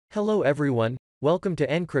Hello everyone, welcome to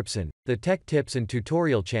Encryption, the tech tips and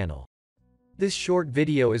tutorial channel. This short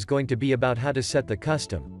video is going to be about how to set the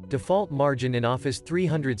custom, default margin in Office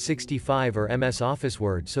 365 or MS Office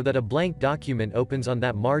Word so that a blank document opens on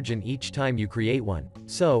that margin each time you create one.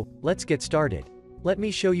 So, let's get started. Let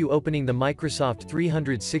me show you opening the Microsoft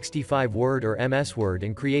 365 Word or MS Word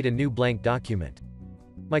and create a new blank document.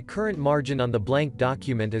 My current margin on the blank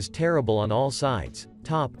document is terrible on all sides,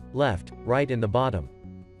 top, left, right and the bottom.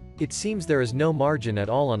 It seems there is no margin at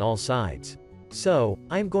all on all sides. So,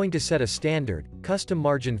 I'm going to set a standard, custom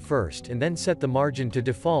margin first and then set the margin to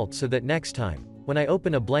default so that next time, when I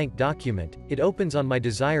open a blank document, it opens on my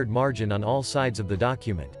desired margin on all sides of the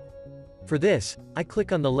document. For this, I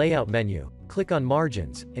click on the Layout menu, click on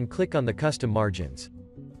Margins, and click on the Custom Margins.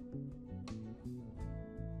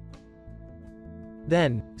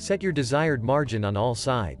 Then, set your desired margin on all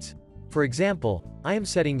sides. For example, I am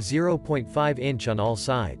setting 0.5 inch on all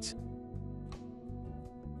sides.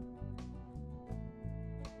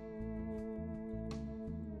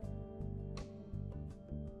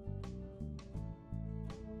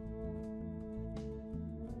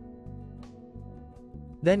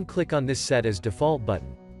 Then click on this Set as Default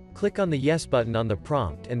button. Click on the Yes button on the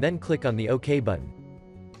prompt and then click on the OK button.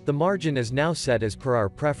 The margin is now set as per our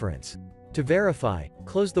preference. To verify,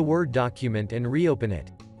 close the Word document and reopen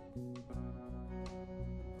it.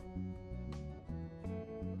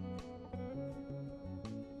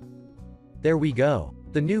 There we go.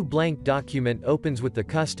 The new blank document opens with the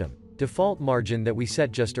custom, default margin that we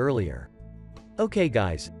set just earlier. Okay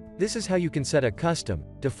guys, this is how you can set a custom,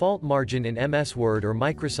 default margin in MS Word or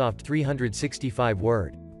Microsoft 365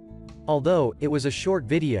 Word. Although, it was a short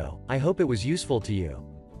video, I hope it was useful to you.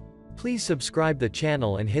 Please subscribe the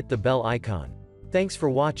channel and hit the bell icon. Thanks for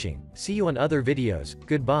watching, see you on other videos,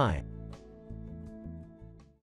 goodbye.